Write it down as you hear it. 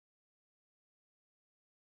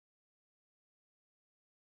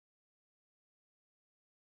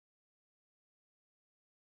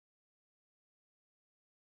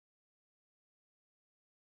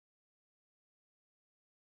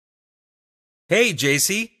Hey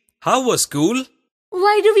JC, how was school?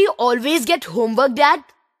 Why do we always get homework, Dad?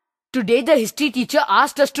 Today the history teacher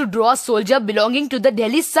asked us to draw a soldier belonging to the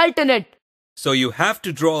Delhi Sultanate. So you have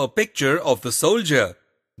to draw a picture of the soldier.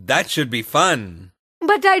 That should be fun.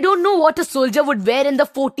 But I don't know what a soldier would wear in the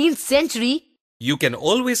 14th century. You can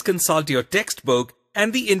always consult your textbook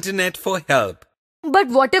and the internet for help. But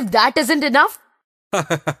what if that isn't enough?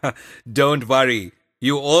 Don't worry.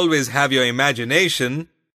 You always have your imagination.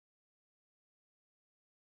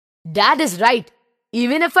 Dad is right.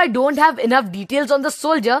 Even if I don't have enough details on the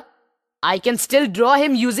soldier, I can still draw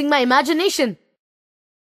him using my imagination.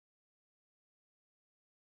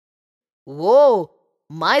 Whoa,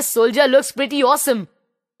 my soldier looks pretty awesome.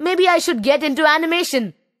 Maybe I should get into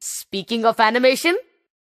animation. Speaking of animation,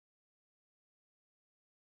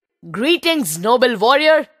 greetings, noble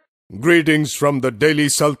warrior. Greetings from the Delhi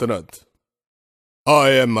Sultanate. I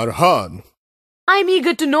am Arhan. I'm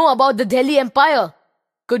eager to know about the Delhi Empire.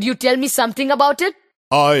 Could you tell me something about it?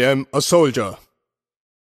 I am a soldier.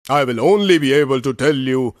 I will only be able to tell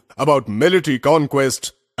you about military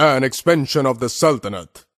conquest and expansion of the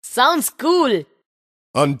Sultanate. Sounds cool.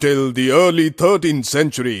 Until the early 13th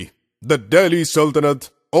century, the Delhi Sultanate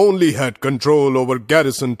only had control over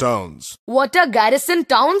garrison towns. What are garrison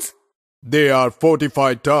towns? They are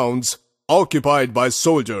fortified towns occupied by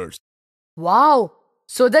soldiers. Wow,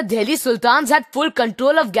 so the Delhi Sultans had full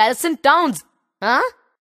control of garrison towns, huh?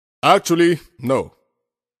 Actually, no.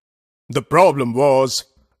 The problem was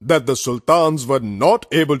that the sultans were not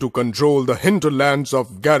able to control the hinterlands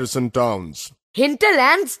of garrison towns.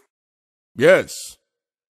 Hinterlands? Yes.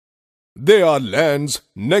 They are lands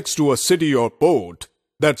next to a city or port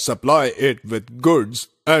that supply it with goods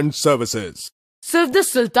and services. So if the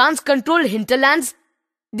sultans controlled hinterlands,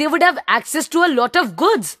 they would have access to a lot of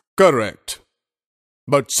goods. Correct.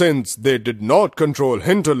 But since they did not control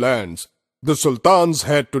hinterlands, the sultans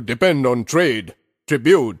had to depend on trade,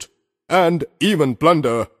 tribute, and even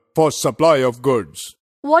plunder for supply of goods.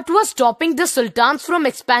 What was stopping the sultans from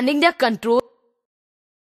expanding their control?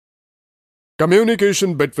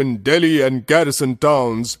 Communication between Delhi and garrison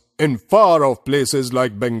towns in far-off places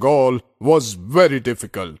like Bengal was very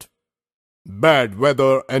difficult. Bad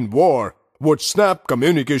weather and war would snap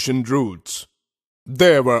communication routes.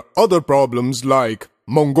 There were other problems like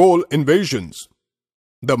Mongol invasions.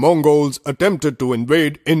 The Mongols attempted to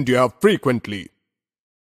invade India frequently.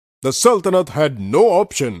 The Sultanate had no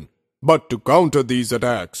option but to counter these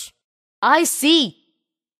attacks. I see.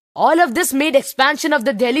 All of this made expansion of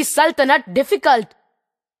the Delhi Sultanate difficult.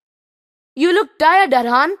 You look tired,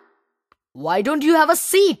 Arhan. Why don't you have a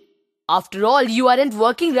seat? After all, you aren't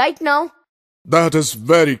working right now. That is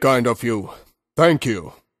very kind of you. Thank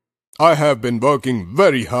you. I have been working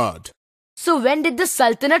very hard. So when did the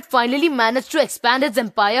Sultanate finally manage to expand its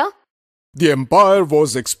empire? The empire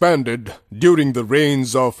was expanded during the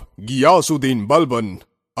reigns of Ghiyasuddin Balban,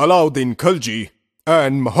 Alauddin Khilji,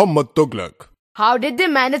 and Muhammad Tughlaq. How did they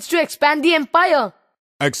manage to expand the empire?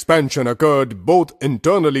 Expansion occurred both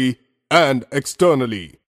internally and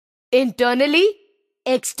externally. Internally?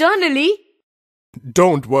 Externally?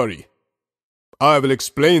 Don't worry. I will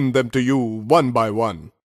explain them to you one by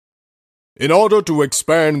one. In order to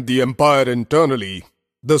expand the empire internally,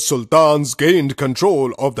 the sultans gained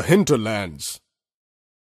control of the hinterlands.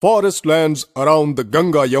 Forest lands around the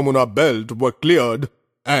Ganga-Yamuna belt were cleared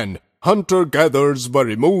and hunter-gatherers were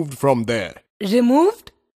removed from there.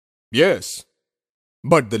 Removed? Yes.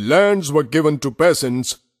 But the lands were given to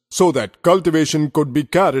peasants so that cultivation could be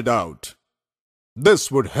carried out. This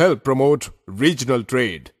would help promote regional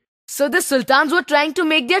trade. So the sultans were trying to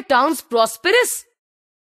make their towns prosperous?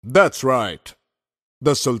 That's right.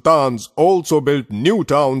 The sultans also built new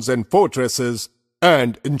towns and fortresses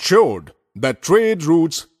and ensured that trade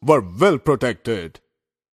routes were well protected.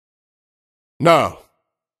 Now,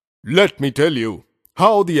 let me tell you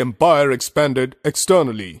how the empire expanded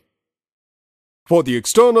externally. For the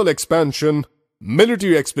external expansion,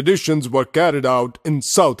 military expeditions were carried out in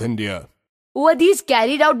South India. Were these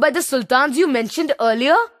carried out by the sultans you mentioned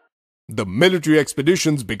earlier? The military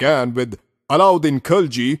expeditions began with Alauddin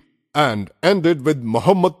Khilji and ended with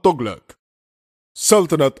Muhammad Tughlaq.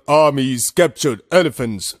 Sultanate armies captured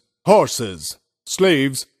elephants, horses,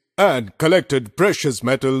 slaves, and collected precious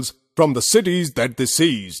metals from the cities that they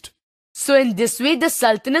seized. So in this way, the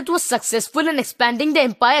Sultanate was successful in expanding the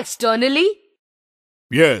empire externally?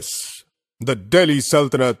 Yes, the Delhi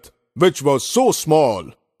Sultanate, which was so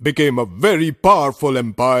small, became a very powerful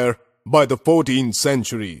empire by the 14th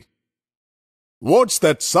century. What's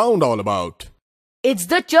that sound all about? It's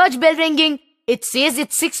the church bell ringing. It says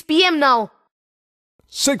it's 6 p.m. now.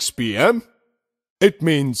 6 p.m.? It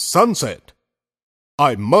means sunset.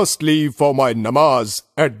 I must leave for my namaz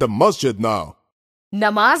at the masjid now.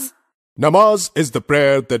 Namaz? Namaz is the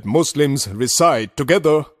prayer that Muslims recite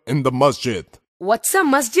together in the masjid. What's a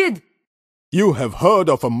masjid? You have heard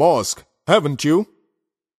of a mosque, haven't you?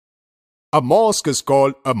 A mosque is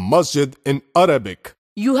called a masjid in Arabic.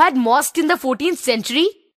 You had mosque in the 14th century?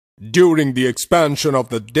 During the expansion of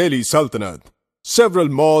the Delhi Sultanate, several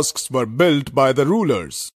mosques were built by the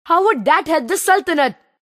rulers. How would that help the Sultanate?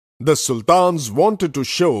 The sultans wanted to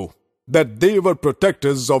show that they were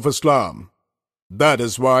protectors of Islam. That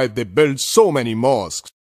is why they built so many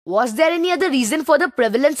mosques. Was there any other reason for the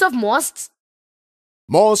prevalence of mosques?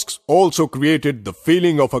 Mosques also created the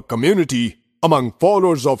feeling of a community among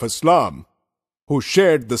followers of Islam who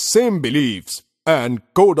shared the same beliefs and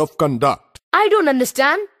code of conduct. I don't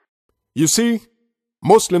understand. You see,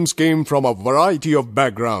 Muslims came from a variety of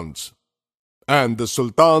backgrounds, and the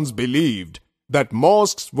sultans believed that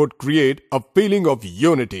mosques would create a feeling of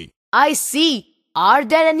unity. I see. Are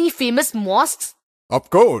there any famous mosques? Of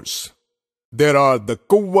course, there are the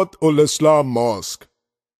Quwwat-ul-Islam Mosque,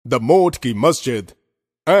 the Mot Ki Masjid,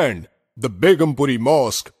 and the Begumpuri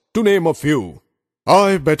Mosque, to name a few.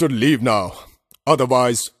 I better leave now,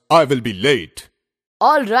 otherwise I will be late.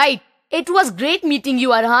 All right. It was great meeting you,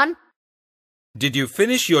 Arhan. Did you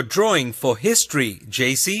finish your drawing for history,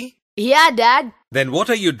 JC? Yeah, Dad. Then what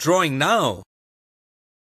are you drawing now?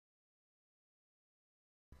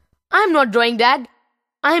 I'm not drawing, Dad.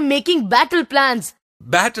 I'm making battle plans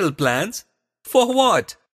Battle plans? For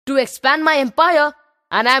what? to expand my empire,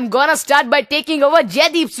 and I'm gonna start by taking over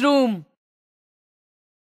Jadip's room.